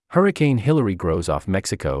Hurricane Hilary grows off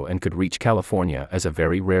Mexico and could reach California as a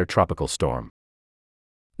very rare tropical storm.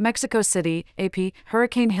 Mexico City, AP,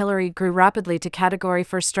 Hurricane Hilary grew rapidly to Category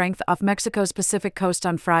 4 strength off Mexico's Pacific coast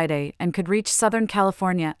on Friday and could reach Southern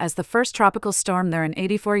California as the first tropical storm there in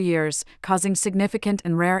 84 years, causing significant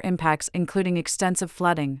and rare impacts including extensive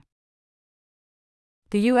flooding.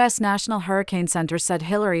 The U.S. National Hurricane Center said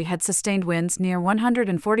Hilary had sustained winds near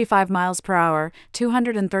 145 miles per hour,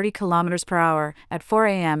 230 kilometers per hour, at 4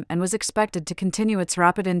 a.m. and was expected to continue its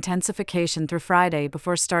rapid intensification through Friday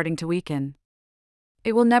before starting to weaken.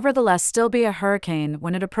 It will nevertheless still be a hurricane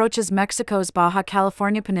when it approaches Mexico's Baja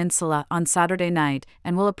California Peninsula on Saturday night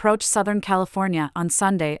and will approach Southern California on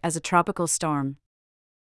Sunday as a tropical storm.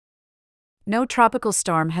 No tropical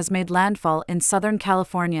storm has made landfall in Southern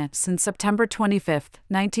California since September 25,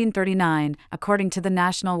 1939, according to the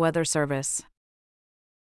National Weather Service.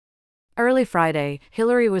 Early Friday,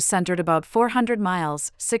 Hilary was centered about 400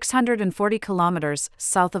 miles, 640 kilometers,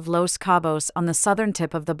 south of Los Cabos on the southern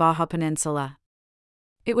tip of the Baja Peninsula.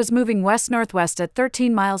 It was moving west-northwest at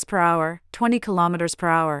 13 miles per hour, 20 kilometers per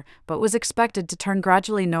hour, but was expected to turn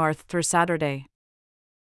gradually north through Saturday.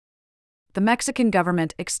 The Mexican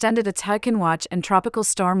government extended its hurricane watch and tropical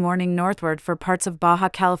storm warning northward for parts of Baja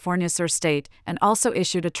California Sur state and also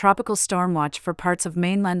issued a tropical storm watch for parts of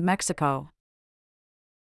mainland Mexico.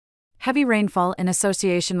 Heavy rainfall in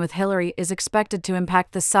association with Hilary is expected to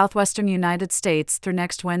impact the southwestern United States through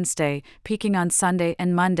next Wednesday, peaking on Sunday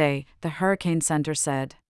and Monday, the Hurricane Center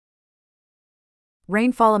said.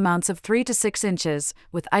 Rainfall amounts of 3 to 6 inches,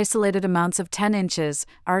 with isolated amounts of 10 inches,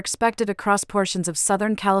 are expected across portions of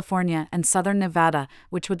Southern California and Southern Nevada,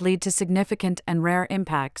 which would lead to significant and rare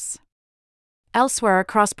impacts. Elsewhere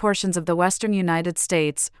across portions of the western United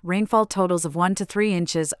States, rainfall totals of 1 to 3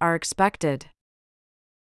 inches are expected.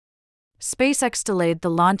 SpaceX delayed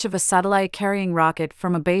the launch of a satellite-carrying rocket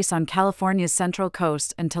from a base on California's central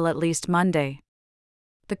coast until at least Monday.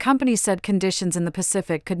 The company said conditions in the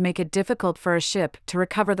Pacific could make it difficult for a ship to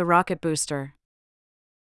recover the rocket booster.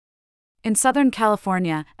 In Southern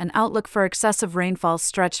California, an outlook for excessive rainfall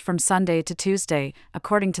stretched from Sunday to Tuesday,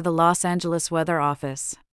 according to the Los Angeles Weather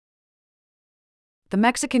Office. The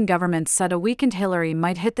Mexican government said a weakened Hilary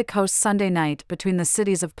might hit the coast Sunday night between the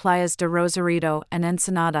cities of Playas de Rosarito and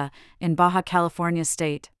Ensenada, in Baja California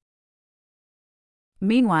state.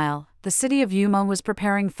 Meanwhile, the city of Yuma was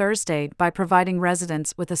preparing Thursday by providing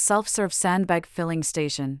residents with a self-serve sandbag filling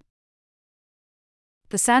station.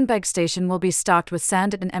 The sandbag station will be stocked with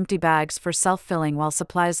sand and empty bags for self-filling while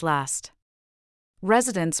supplies last.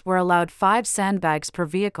 Residents were allowed 5 sandbags per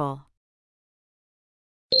vehicle.